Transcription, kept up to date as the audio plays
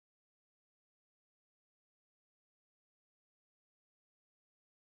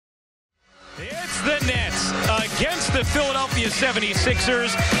Nets against the Philadelphia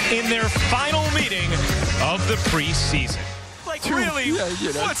 76ers in their final meeting of the preseason. Like, really,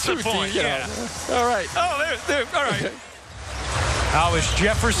 what's the point? Yeah. All right. Oh, there. All right. Hollis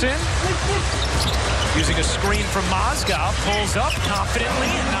Jefferson, using a screen from Mozgov, pulls up confidently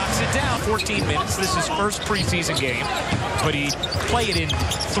and knocks it down. 14 minutes. This is his first preseason game, but he played it in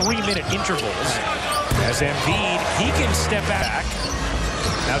 3-minute intervals. As Embiid, he can step back.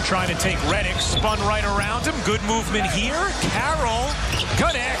 Now trying to take Redick, spun right around him. Good movement here. Carroll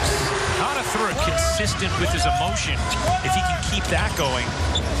connects on a through. Consistent with his emotion. If he can keep that going,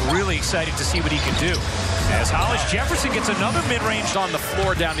 really excited to see what he can do. As Hollis Jefferson gets another mid-range On the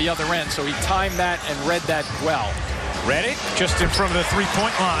floor down the other end, so he timed that and read that well. Redick just in front of the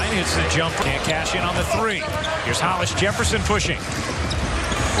three-point line. Hits the jumper. Can't cash in on the three. Here's Hollis Jefferson pushing.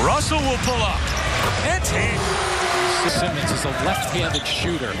 Russell will pull up. And hit. Simmons is a left-handed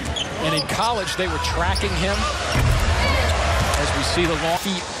shooter, and in college they were tracking him. As we see the long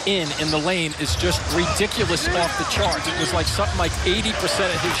feet in the lane is just ridiculous off the charts. It was like something like 80%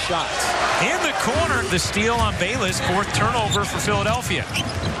 of his shots. In the corner, the steal on Bayless, 4th turnover for Philadelphia.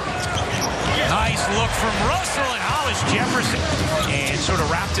 Nice look from Russell and Hollis Jefferson. And sort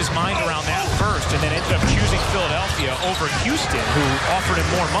of wrapped his mind around that first and then ended up choosing Philadelphia over Houston, who offered him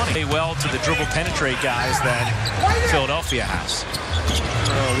more money. Well to the dribble penetrate guys that Philadelphia has.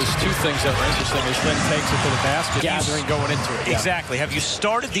 There's two things that were interesting. His friend takes it to the basket, gathering going into it. Exactly. Have you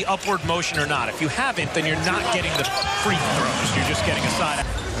started the upward motion or not? If you haven't, then you're not getting the free throws. You're just getting a side.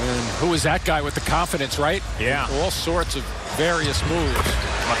 And who is that guy with the confidence, right? Yeah. All sorts of various moves.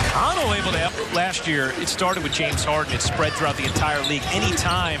 McConnell able to help. Last year, it started with James Harden. It spread throughout the entire league.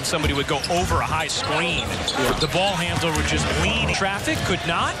 Anytime somebody would go over a high screen, the ball handler would just lean. Traffic could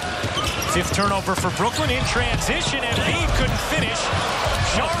not. 5th turnover for Brooklyn in transition. Embiid couldn't finish.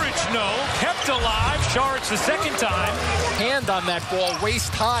 Saric, no. Kept alive. Saric the second time. Hand on that ball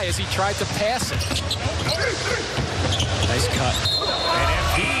waist high as he tried to pass it. Nice cut. And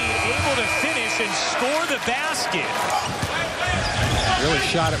Embiid able to finish and score the basket. Really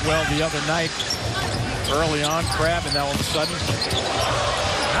shot it well the other night. Early on, Crab, and now all of a sudden.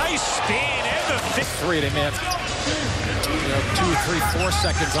 Nice spin and the fifth. Three, they may have 2, 3, 4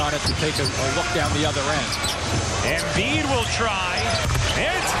 seconds on it to take a look down the other end. Embiid will try.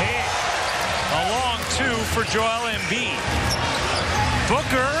 It's hit. A long 2 for Joel Embiid.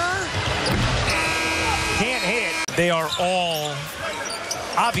 Booker can't hit. They are all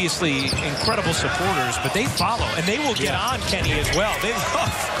obviously incredible supporters, but they follow, and they will get on Kenny as well. They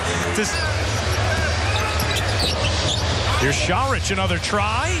love this. Here's Saric, another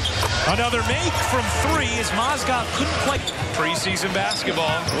try. Another make from 3 as Mozgov couldn't quite. Preseason basketball.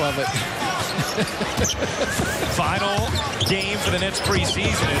 Love it. Final game for the Nets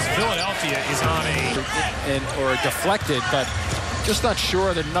preseason as Philadelphia is on or deflected, but just not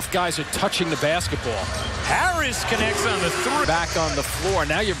sure that enough guys are touching the basketball. Harris connects on the 3. Back on the floor.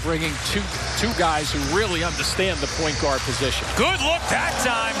 Now you're bringing two guys who really understand the point guard position. Good look that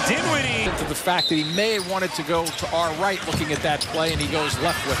time. Dinwiddie. Into the fact that he may have wanted to go to our right looking at that play, and he goes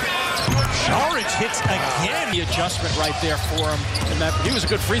left with it. Saric hits again. The adjustment right there for him. And that he was a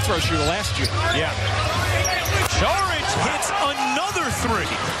good free throw shooter last year. Yeah. Saric hits another 3.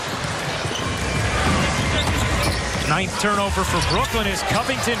 9th turnover for Brooklyn as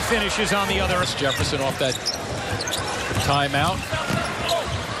Covington finishes on the other. Jefferson off that timeout.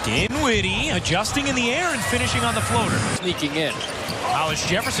 Dinwiddie adjusting in the air and finishing on the floater. Sneaking in. Hollis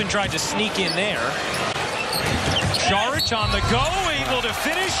Jefferson tried to sneak in there. Saric on the go, able to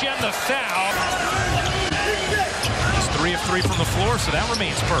finish, and the foul. He's 3 of 3 from the floor, so that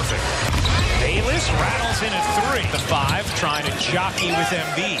remains perfect. Bayless rattles in at 3. The 5 trying to jockey with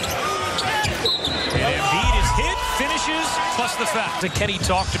Embiid. And Embiid is hit, finishes, plus the foul. That Kenny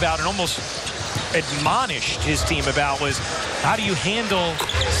talked about and almost admonished his team about was, how do you handle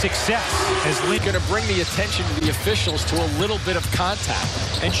success? As Lynn going to bring the attention of the officials to a little bit of contact.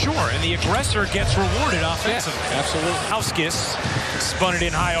 And sure, and the aggressor gets rewarded offensively. Yeah, absolutely. Hauskis spun it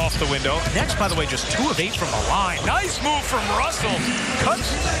in high off the window. Next, by the way, just 2 of 8 from the line. Nice move from Russell.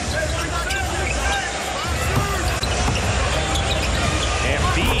 Cuts.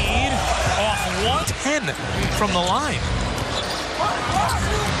 Embiid off 110 from the line.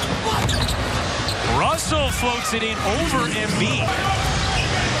 Russell floats it in over Embiid.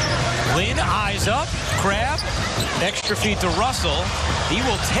 Lynn eyes up. Crab. Extra feed to Russell. He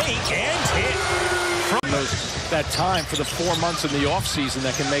will take and hit. From that time for the 4 months in the offseason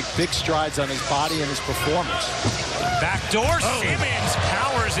that can make big strides on his body and his performance. Backdoor. Simmons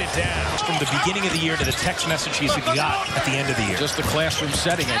powers it down. contrast from the beginning of the year to the text message he got at the end of the year. Just a classroom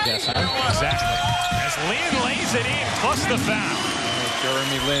setting, I guess, huh? Exactly. As Lin lays it in, plus the foul.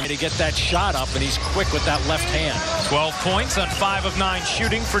 Jeremy Lin to get that shot up, and he's quick with that left hand. 12 points on 5 of 9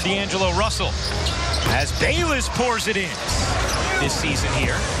 shooting for D'Angelo Russell. As Bayless pours it in this season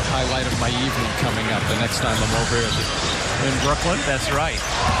here. Highlight of my evening coming up the next time I'm over here in Brooklyn. That's right.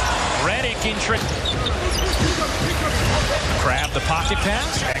 Redick in trick. Crab the pocket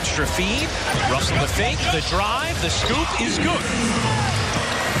pass, extra feed. Russell the fake, the drive, the scoop is good.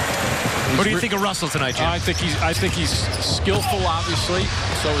 What do you think of Russell tonight, Jim? I think he's skillful, obviously.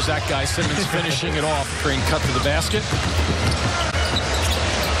 So is that guy Simmons finishing it off, bring cut to the basket.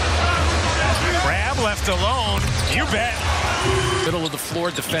 Crab left alone. You bet. Middle of the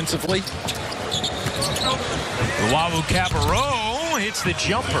floor defensively. Luwawu-Cabarrot hits the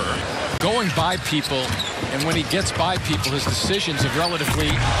jumper. Going by people, and when he gets by people, his decisions are relatively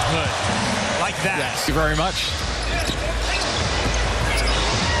good. Like that. Yes. Thank you very much.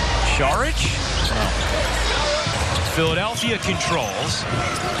 Saric. Philadelphia controls.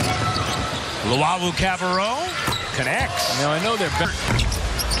 Luwawu-Cabarrot connects. Now I know they're better.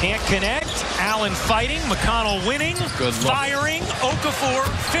 Can't connect. Allen fighting. McConnell winning. Good look. Firing. Okafor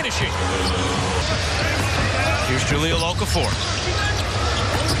finishing. Here's Jahlil Okafor.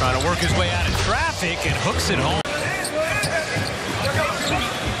 Trying to work his way out of traffic and hooks it home.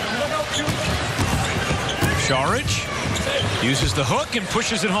 Saric uses the hook and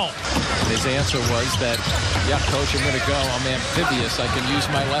pushes it home. His answer was that, yeah, coach, I'm going to go. I'm amphibious. I can use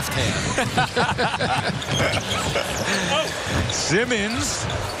my left hand. Simmons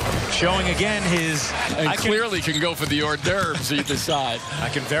showing again his... And clearly can go for the hors d'oeuvres either side. I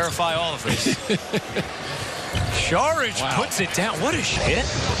can verify all of this. Saric puts it down. What a hit.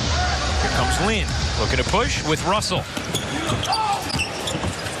 Here comes Lin. Looking to push with Russell.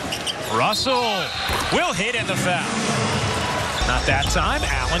 Russell will hit in the foul. Not that time.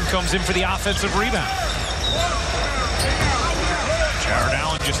 Allen comes in for the offensive rebound. Jared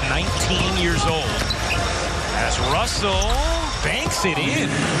Allen just 19 years old. As Russell banks it in.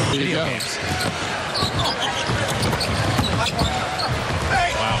 Video games.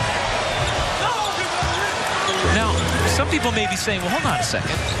 Wow. Now, some people may be saying, well, hold on a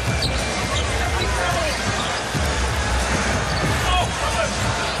second.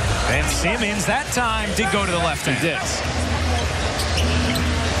 And Simmons, that time, did go to the left hand. He did.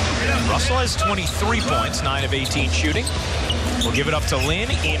 Russell has 23 points, 9 of 18 shooting. We'll give it up to Lin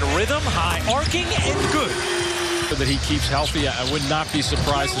in rhythm, high arcing, and good. That he keeps healthy. I would not be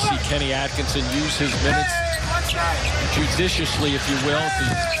surprised to see Kenny Atkinson use his minutes judiciously, if you will, the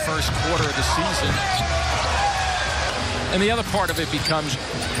first quarter of the season. And the other part of it becomes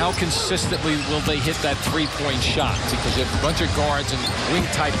how consistently will they hit that three-point shot? Because you have a bunch of guards and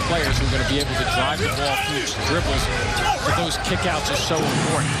wing-type players who are going to be able to drive the ball through dribbles. But those kickouts are so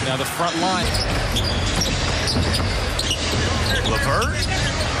important. Now the front line. LeVert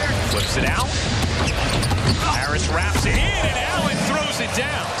flips it out. Harris wraps it in, and Allen throws it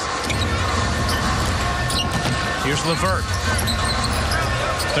down. Here's LeVert.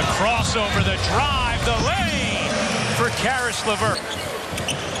 The crossover, the drive, the lane for Caris LeVert.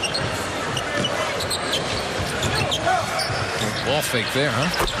 Ball fake there, huh?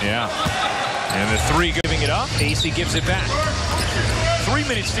 Yeah. And the three giving it up. AC gives it back. 3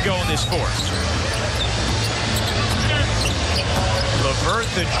 minutes to go in this fourth. LeVert,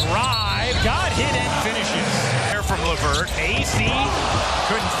 the drive, got hit and finishes. There from LeVert. AC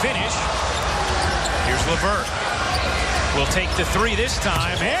couldn't finish. Here's LeVert. Will take the three this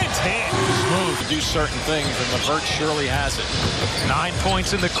time, and hit. Smooth to do certain things, and LeVert surely has it. 9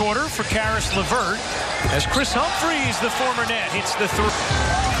 points in the quarter for Caris LeVert, as Chris Humphries, the former net, hits the three.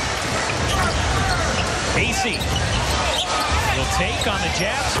 AC will take on the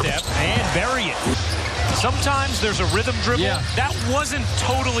jab step and bury it. Sometimes there's a rhythm dribble. Yeah. That wasn't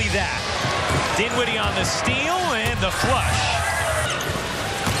totally that. Dinwiddie on the steal and the flush.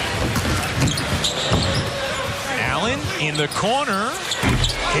 Allen in the corner,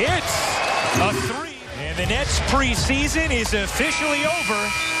 hits a three. And the Nets preseason is officially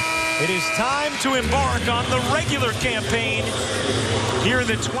over. It is time to embark on the regular campaign here in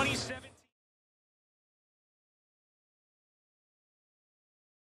the 27th.